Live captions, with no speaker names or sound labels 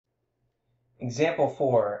Example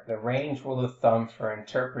 4, the range rule of thumb for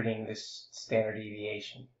interpreting this standard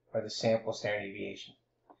deviation, or the sample standard deviation.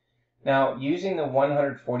 Now, using the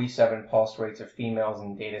 147 pulse rates of females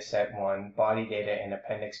in dataset 1, body data in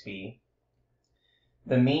Appendix B,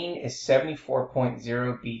 the mean is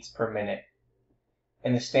 74.0 beats per minute,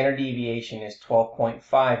 and the standard deviation is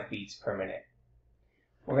 12.5 beats per minute.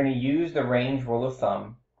 We're going to use the range rule of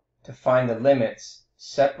thumb to find the limits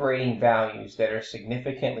separating values that are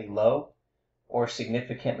significantly low or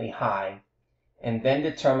significantly high, and then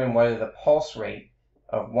determine whether the pulse rate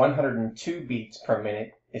of 102 beats per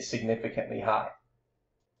minute is significantly high.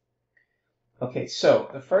 Okay, so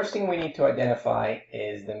the first thing we need to identify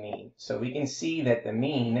is the mean. So we can see that the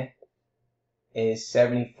mean is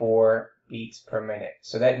 74 beats per minute.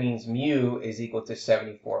 So that means mu is equal to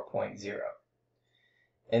 74.0.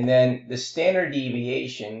 And then the standard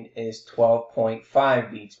deviation is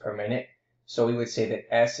 12.5 beats per minute. So we would say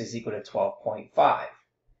that S is equal to 12.5.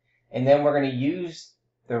 And then we're going to use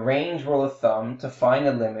the range rule of thumb to find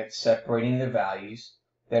the limits separating the values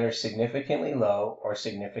that are significantly low or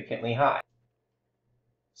significantly high.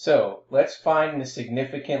 So let's find the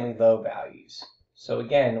significantly low values. So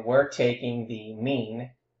again, we're taking the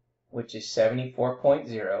mean, which is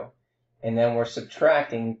 74.0, and then we're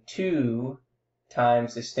subtracting 2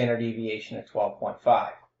 times the standard deviation of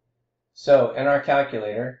 12.5. So in our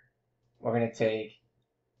calculator, we're going to take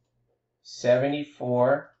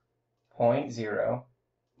 74.0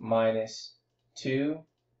 minus 2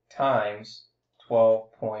 times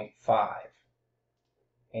 12.5.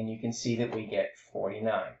 And you can see that we get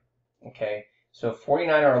 49. Okay, so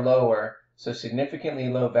 49 or lower, so significantly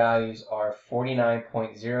low values are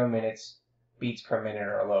 49.0 minutes beats per minute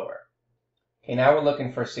or lower. Okay, now we're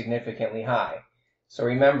looking for significantly high. So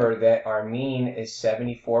remember that our mean is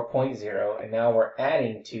 74.0, and now we're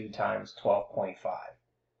adding 2 times 12.5.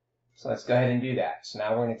 So let's go ahead and do that. So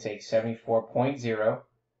now we're going to take 74.0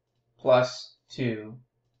 plus 2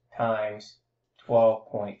 times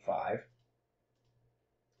 12.5.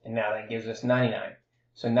 And now that gives us 99.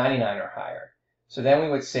 So 99 or higher. So then we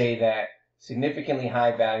would say that significantly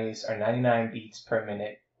high values are 99 beats per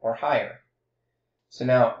minute or higher. So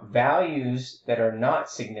now values that are not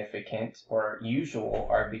significant or usual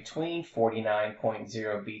are between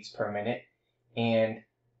 49.0 beats per minute and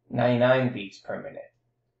 99 beats per minute.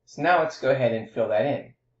 So now let's go ahead and fill that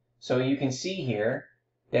in. So you can see here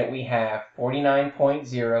that we have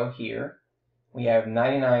 49.0 here, we have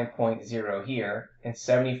 99.0 here, and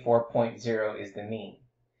 74.0 is the mean.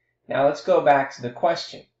 Now let's go back to the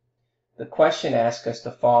question. The question asks us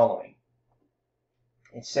the following.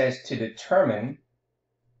 It says to determine,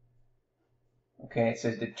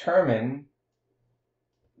 determine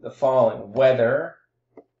the following, whether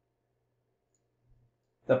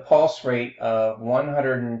the pulse rate of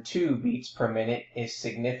 102 beats per minute is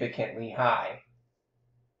significantly high.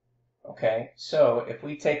 Okay, so if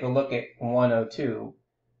we take a look at 102,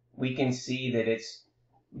 we can see that it's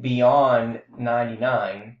beyond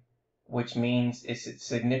 99, which means it's a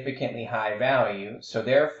significantly high value. So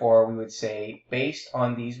therefore, we would say, based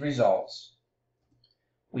on these results,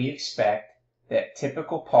 we expect that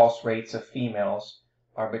typical pulse rates of females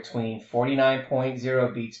are between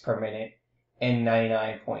 49.0 beats per minute and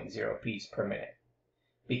 99.0 beats per minute.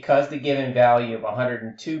 Because the given value of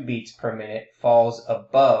 102 beats per minute falls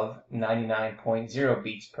above 99.0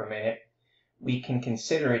 beats per minute, we can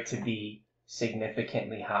consider it to be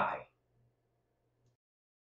significantly high.